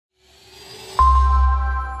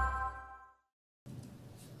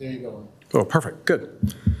There you go. Oh, perfect.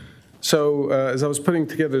 Good. So as I was putting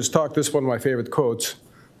together this talk, this is one of my favorite quotes.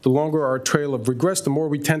 The longer our trail of regress, the more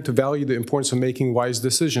we tend to value the importance of making wise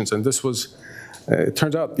decisions. And this was, it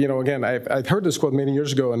turns out, again, I'd heard this quote many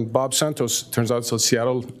years ago, and Bob Santos, turns out, is a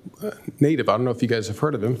Seattle native. I don't know if you guys have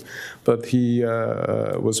heard of him, but he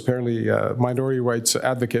was apparently a minority rights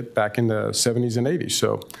advocate back in the 70s and 80s.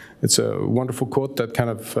 So it's a wonderful quote that kind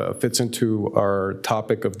of fits into our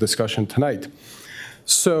topic of discussion tonight.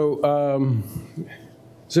 So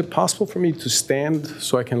is it possible for me to stand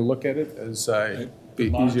so I can look at it as I... Be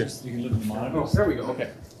easier. You can look at the monitor. Oh, there we go. Okay.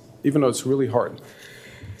 Even though it's really hard.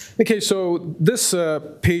 Okay, so this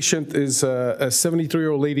patient is a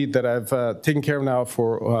 73-year-old lady that I've taken care of now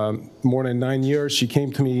for more than 9 years. She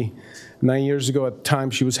came to me 9 years ago. At the time,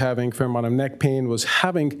 she was having a fair amount of neck pain, was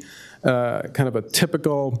having kind of a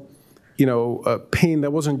typical, pain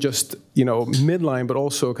that wasn't just, midline, but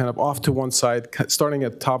also kind of off to one side, starting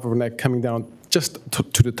at the top of her neck, coming down just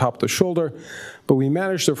to the top of the shoulder. But we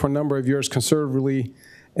managed her for a number of years conservatively,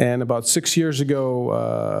 and about 6 years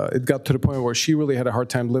ago, it got to the point where she really had a hard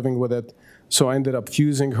time living with it. So I ended up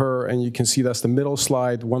fusing her, and you can see that's the middle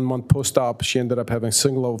slide. 1 month post-op, she ended up having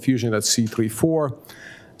single-level fusion at C3-4.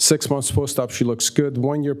 6 months post-op, she looks good.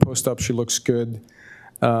 1 year post-op, she looks good.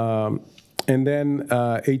 And then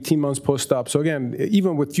 18 months post-op. So again,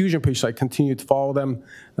 even with fusion patients, I continue to follow them.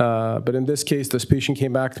 But in this case, this patient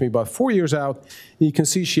came back to me about 4 years out. You can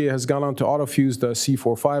see she has gone on to autofuse the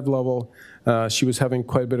C4-5 level. She was having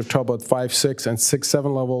quite a bit of trouble at 5-6 and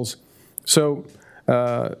 6-7 levels. So,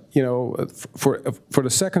 for the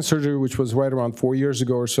second surgery, which was right around 4 years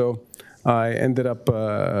ago or so, I ended up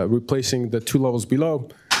replacing the 2 levels below.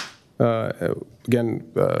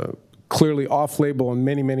 Clearly off-label on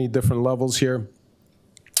many, many different levels here.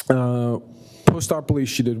 Post-operatively,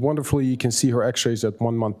 she did wonderfully. You can see her x-rays at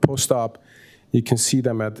 1 month post-op. You can see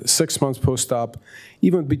them at 6 months post-op.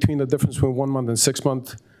 Even between the difference between 1 month and 6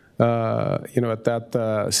 months, at that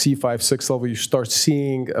C5, 6 level, you start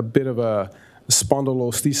seeing a bit of a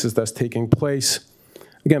spondylolisthesis that's taking place.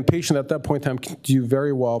 Again, patient at that point in time can do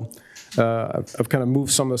very well. I've kind of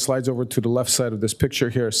moved some of the slides over to the left side of this picture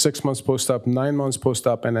here. 6 months post-op, 9 months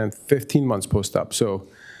post-op, and then 15 months post-op. So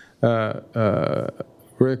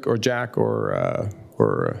Rick or Jack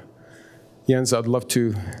or Jens, I'd love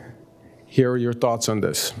to hear your thoughts on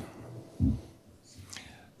this.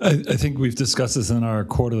 I think we've discussed this in our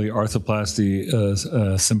quarterly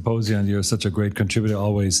arthroplasty symposium. You're such a great contributor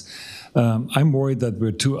always. I'm worried that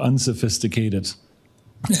we're too unsophisticated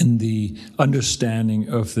in the understanding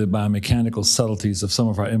of the biomechanical subtleties of some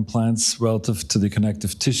of our implants relative to the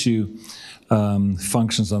connective tissue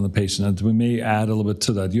functions on the patient. And we may add a little bit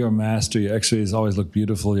to that. You're a master. Your x-rays always look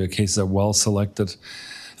beautiful. Your cases are well selected.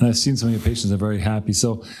 And I've seen some of your patients are very happy.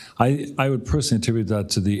 So I would personally attribute that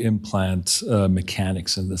to the implant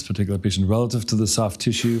mechanics in this particular patient relative to the soft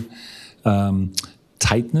tissue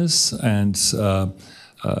tightness. And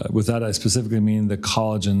with that, I specifically mean the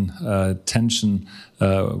collagen tension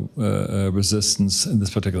resistance in this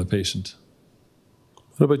particular patient.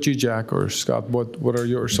 What about you, Jack or Scott? What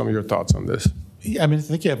are some of your thoughts on this? Yeah, I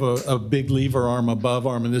think you have a big lever arm, above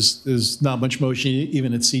arm, and there's not much motion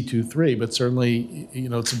even at C2-3, but certainly,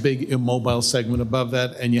 it's a big immobile segment above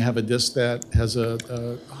that, and you have a disc that has a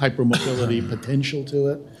hypermobility potential to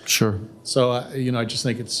it. Sure. So, I just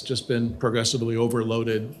think it's just been progressively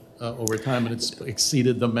overloaded over time, and it's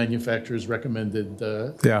exceeded the manufacturer's recommended.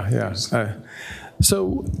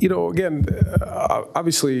 So, again,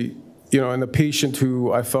 obviously, and the patient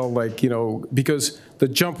who I felt like, because the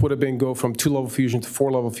jump would have been go from 2-level fusion to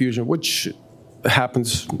 4-level fusion, which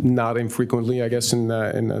happens not infrequently, I guess, in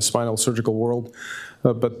the spinal surgical world.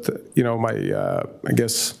 But my, I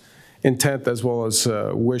guess, intent as well as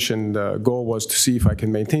wish and goal was to see if I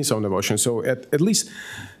can maintain some of the motion. So at least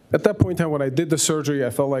at that point in time when I did the surgery, I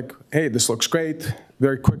felt like, hey, this looks great.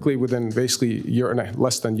 Very quickly, within basically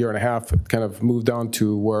less than a year and a half, it kind of moved on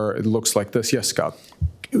to where it looks like this. Yes, Scott.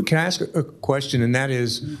 Can I ask a question? And that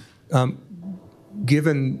is,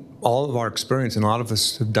 given all of our experience, and a lot of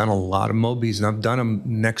us have done a lot of Mobies, and I've done them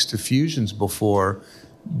next to fusions before,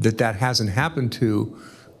 that hasn't happened to,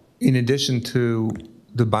 in addition to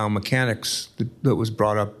the biomechanics that was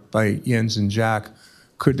brought up by Jens and Jack,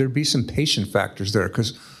 could there be some patient factors there?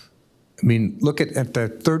 Because, look at the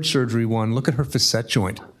third surgery one, look at her facet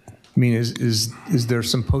joint. Is there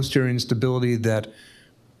some posterior instability that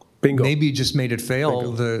Bingo. maybe just made it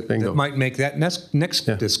fail, Bingo. that might make that next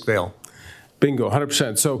disc fail? Bingo,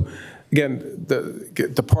 100%. So again,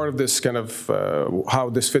 the part of this kind of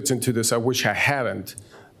how this fits into this, I wish I hadn't.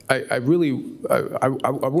 I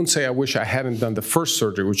wouldn't say I wish I hadn't done the first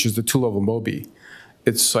surgery, which is the 2-level Mobi.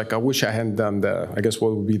 it's like I wish I hadn't done I guess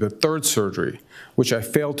what would be the third surgery, which I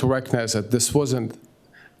failed to recognize that this wasn't,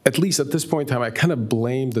 at least at this point in time, I kind of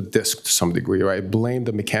blamed the disc to some degree, right? I blamed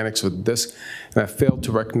the mechanics of the disc, and I failed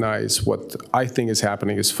to recognize what I think is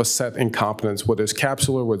happening is facet incompetence, whether it's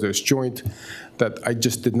capsular, whether it's joint, that I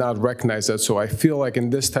just did not recognize that. So I feel like in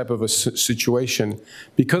this type of a situation,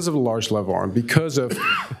 because of a large level arm, because of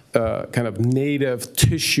kind of native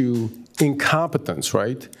tissue incompetence,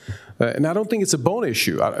 right? And I don't think it's a bone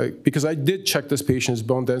issue because I did check this patient's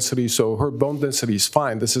bone density, so her bone density is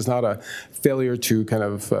fine. This is not a failure to kind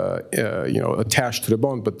of attach to the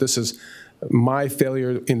bone, but this is my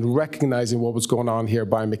failure in recognizing what was going on here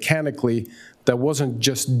biomechanically that wasn't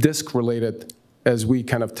just disc related, as we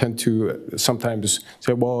kind of tend to sometimes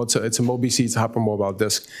say, well, it's a MobiC, it's a hypermobile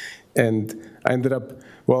disc. And I ended up,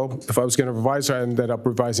 well, if I was going to revise, I ended up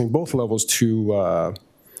revising both levels to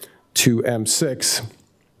M6.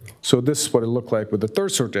 So this is what it looked like with the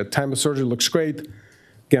third surgery. At time of surgery, looks great.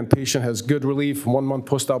 Again, patient has good relief. 1 month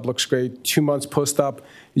post-op looks great. 2 months post-op.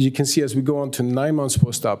 As you can see, as we go on to 9 months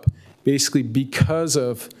post-op, basically because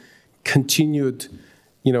of continued,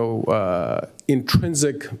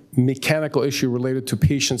 intrinsic mechanical issue related to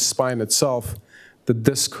patient's spine itself, the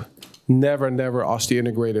disc never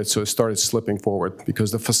osteointegrated, so it started slipping forward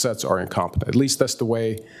because the facets are incompetent. At least that's the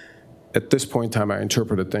way, at this point in time, I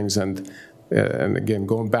interpreted things. And again,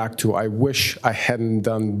 going back to, I wish I hadn't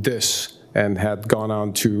done this and had gone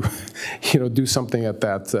on to, do something at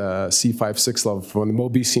that C5-6 level from the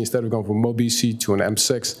MobiC, instead of going from MobiC to an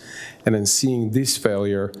M6, and then seeing this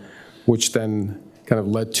failure, which then kind of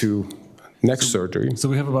led to next surgery. So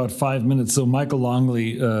we have about 5 minutes. So Michael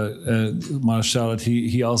Longley, Marshall,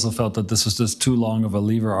 he also felt that this was just too long of a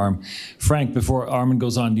lever arm. Frank, before Armen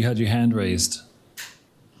goes on, you had your hand raised.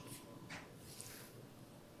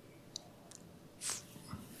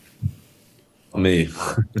 Me.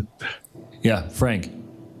 Yeah, Frank.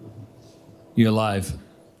 You're live.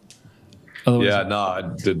 Otherwise, Yeah, no, I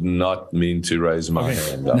did not mean to raise my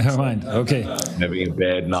hand. Never mind. Okay. Having a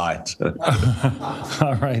bad night.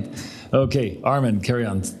 All right. Okay, Armen, carry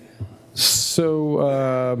on. So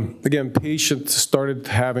again, patient started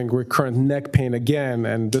having recurrent neck pain again,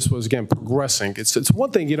 and this was again progressing. It's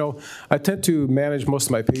one thing, I tend to manage most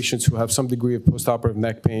of my patients who have some degree of postoperative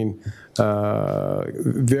neck pain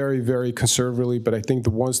very, very conservatively, but I think the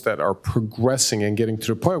ones that are progressing and getting to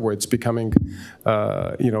the point where it's becoming,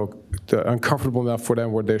 uncomfortable enough for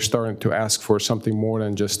them where they're starting to ask for something more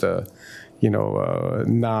than just a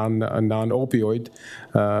non-opioid.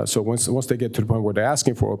 So once they get to the point where they're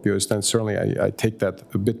asking for opioids, then certainly I take that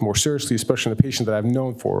a bit more seriously, especially in a patient that I've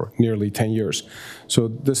known for nearly 10 years. So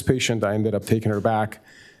this patient, I ended up taking her back,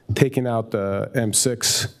 taking out the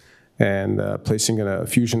M6 and placing in a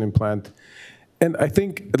fusion implant. And I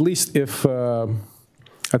think at least if, I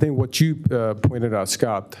think what you pointed out,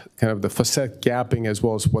 Scott, kind of the facet gapping as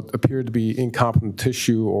well as what appeared to be incompetent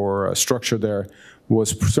tissue or structure there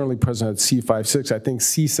was certainly present at C5-6. I think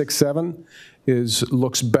C6-7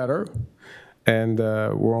 looks better, and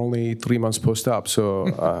we're only 3 months post-op. So,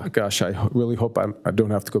 gosh, I really hope I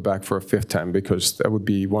don't have to go back for a 5th time, because that would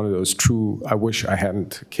be one of those true I wish I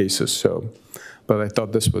hadn't cases. So, but I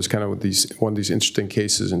thought this was kind of one of these interesting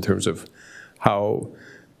cases in terms of how,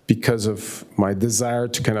 because of my desire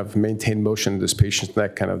to kind of maintain motion in this patient's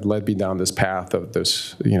neck, kind of led me down this path of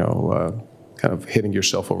this, kind of hitting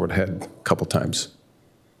yourself over the head a couple times.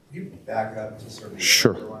 Can you back up to sort of the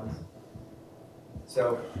Sure. other ones?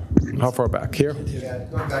 So, How far back here? yeah,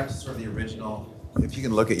 going back to sort of the original, if you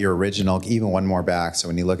can look at your original, even one more back, so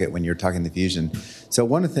when you're talking the fusion. So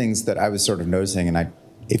one of the things that I was sort of noticing, and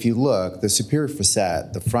if you look, the superior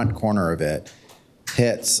facet, the front corner of it,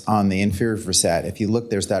 hits on the inferior facet. If you look,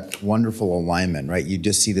 there's that wonderful alignment, right? You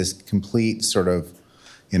just see this complete sort of,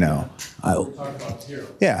 yeah,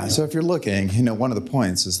 so if you're looking, one of the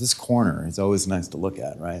points is this corner. It's always nice to look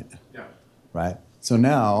at, right? Yeah. Right? So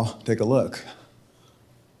now, take a look.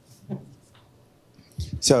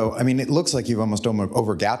 So, it looks like you've almost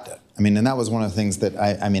over-gapped it. And that was one of the things that,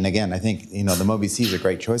 again, I think, the MobiC is a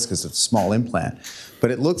great choice because it's a small implant.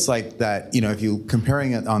 But it looks like that, if you're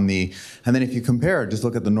comparing it and then if you compare, just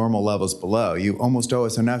look at the normal levels below, you almost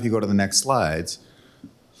always, so now if you go to the next slides,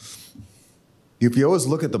 if you always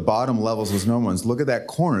look at the bottom levels as normal ones, look at that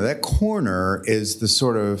corner. That corner is the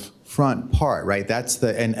sort of front part, right? That's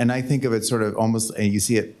and I think of it sort of almost, and you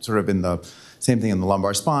see it sort of in the same thing in the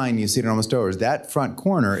lumbar spine, you see it almost over. That front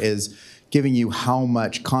corner is giving you how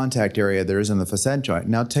much contact area there is in the facet joint.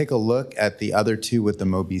 Now take a look at the other two with the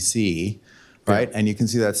MobiC, right? Yeah. And you can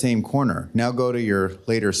see that same corner. Now go to your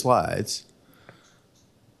later slides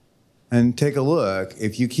and take a look.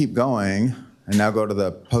 If you keep going, and now go to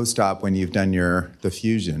the post-op when you've done the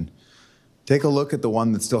fusion. Take a look at the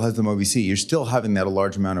one that still has the Mobi C. You're still having that a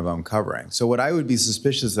large amount of uncovering. So what I would be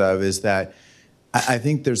suspicious of is that I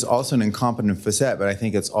think there's also an incompetent facet, but I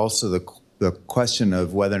think it's also the question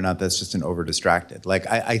of whether or not that's just an over-distracted. Like,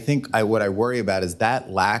 I think what I worry about is that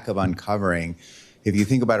lack of uncovering. If you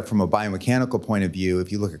think about it from a biomechanical point of view,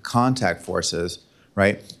 if you look at contact forces,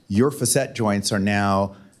 right, your facet joints are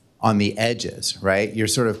now on the edges, right? You're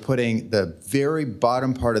sort of putting the very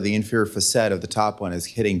bottom part of the inferior facet of the top one is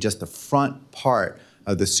hitting just the front part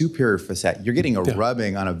of the superior facet. You're getting a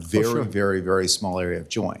rubbing on a very, very, very small area of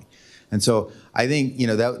joint. And so I think,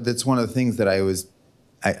 that's one of the things that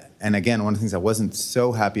and again, one of the things I wasn't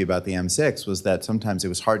so happy about the M6 was that sometimes it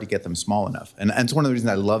was hard to get them small enough. And it's one of the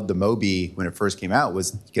reasons I loved the Mobi when it first came out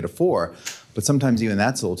was to get a 4, but sometimes even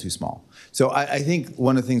that's a little too small. So I think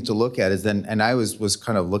one of the things to look at is then, and I was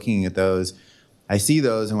kind of looking at those, I see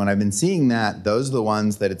those, and when I've been seeing that, those are the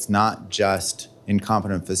ones that it's not just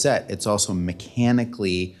incompetent facet, it's also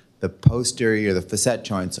mechanically the posterior, the facet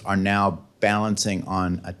joints are now balancing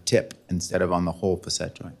on a tip instead of on the whole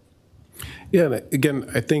facet joint. Yeah, and again,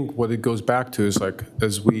 I think what it goes back to is like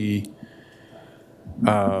as we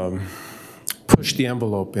push the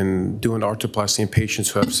envelope in doing arthroplasty in patients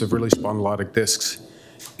who have severely spondylotic discs,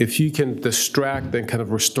 if you can distract and kind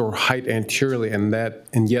of restore height anteriorly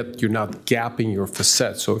and yet you're not gapping your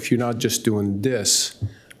facet. So if you're not just doing this,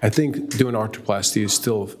 I think doing arthroplasty is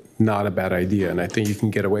still not a bad idea, and I think you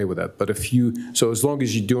can get away with that. But so as long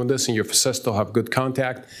as you're doing this and your facet still have good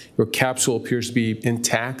contact, your capsule appears to be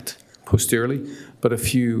intact posteriorly. But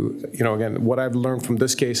if again, what I've learned from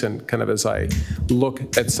this case and kind of as I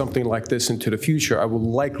look at something like this into the future, I will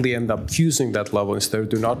likely end up fusing that level instead of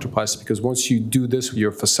doing arthroplasty, because once you do this with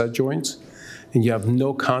your facet joints and you have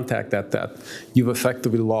no contact at that, you've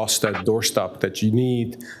effectively lost that doorstop that you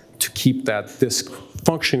need to keep that disc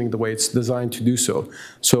functioning the way it's designed to do so.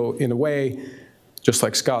 So in a way, just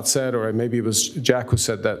like Scott said, or maybe it was Jack who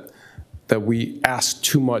said that we ask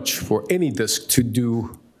too much for any disc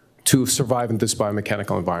to survive in this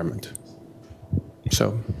biomechanical environment.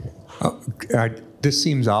 So. This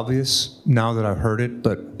seems obvious now that I've heard it,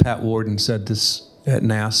 but Pat Warden said this at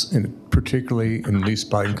NASS, and particularly, and Lisa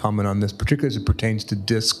can comment on this, particularly as it pertains to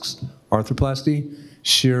discs arthroplasty,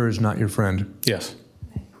 shear is not your friend. Yes.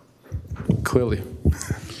 Clearly.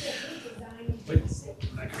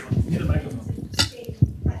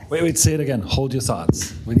 Wait, say it again. Hold your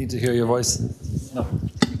thoughts. We need to hear your voice. No.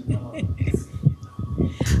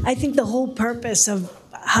 I think the whole purpose of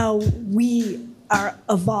how we are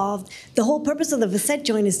evolved, the whole purpose of the facet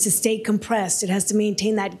joint is to stay compressed. It has to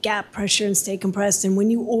maintain that gap pressure and stay compressed. And when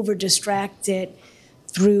you over-distract it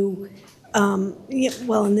through,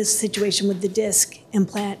 in this situation with the disc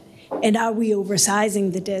implant, and are we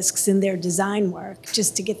oversizing the discs in their design work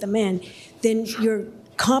just to get them in, then you're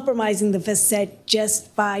compromising the facet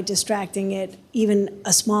just by distracting it even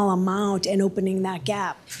a small amount and opening that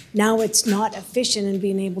gap. Now it's not efficient in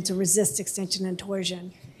being able to resist extension and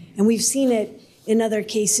torsion. And we've seen it in other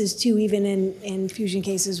cases too, even in fusion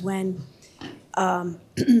cases when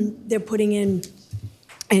they're putting in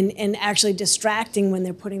and actually distracting when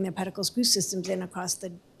they're putting their pedicle screw systems in across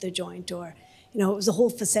the joint, or it was a whole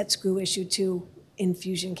facet screw issue too in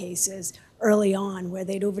fusion cases early on where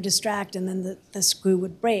they'd over-distract and then the screw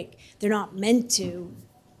would break. They're not meant to.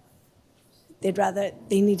 They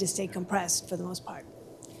need to stay compressed for the most part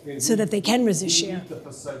so that they can resist shear. We need the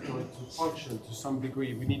facet joint to function to some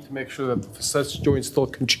degree. We need to make sure that the facet joint is still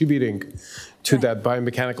contributing to that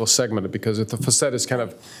biomechanical segment, because if the facet is kind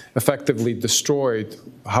of effectively destroyed,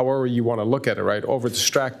 however you want to look at it, right,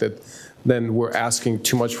 over-distracted, then we're asking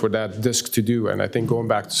too much for that disc to do. And I think going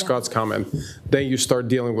back to Scott's comment, then you start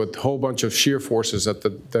dealing with a whole bunch of shear forces that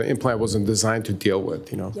the implant wasn't designed to deal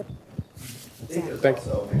with, Yep. I think there's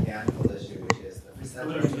also a mechanical issue, which is the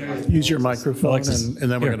facet joint. Use your microphone,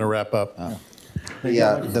 and then we're going to wrap up.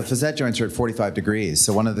 The facet joints are at 45 degrees.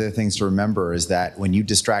 So one of the things to remember is that when you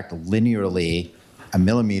distract linearly a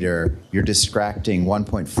millimeter, you're distracting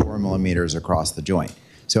 1.4 millimeters across the joint.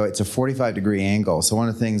 So it's a 45-degree angle. So one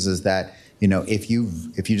of the things is that, if you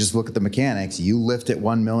just look at the mechanics, you lift it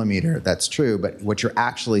 1 millimeter, that's true, but what you're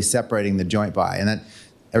actually separating the joint by, and that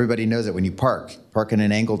everybody knows that when you park in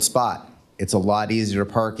an angled spot, it's a lot easier to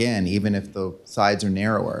park in, even if the sides are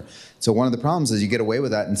narrower. So one of the problems is you get away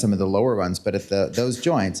with that in some of the lower ones, but at those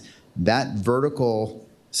joints, that vertical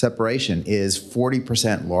separation is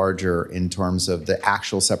 40% larger in terms of the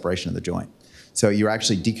actual separation of the joint. So you're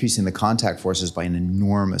actually decreasing the contact forces by an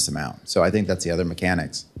enormous amount. So I think that's the other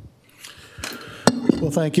mechanics. Well,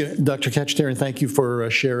 thank you, Dr. Khachatryan. Thank you for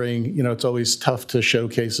sharing. You know, it's always tough to show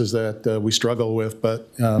cases that we struggle with, but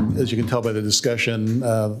as you can tell by the discussion,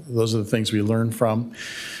 those are the things we learn from.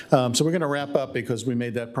 So we're going to wrap up because we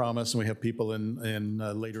made that promise, and we have people in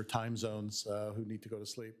later time zones who need to go to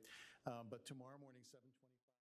sleep. But tomorrow morning, 7:20.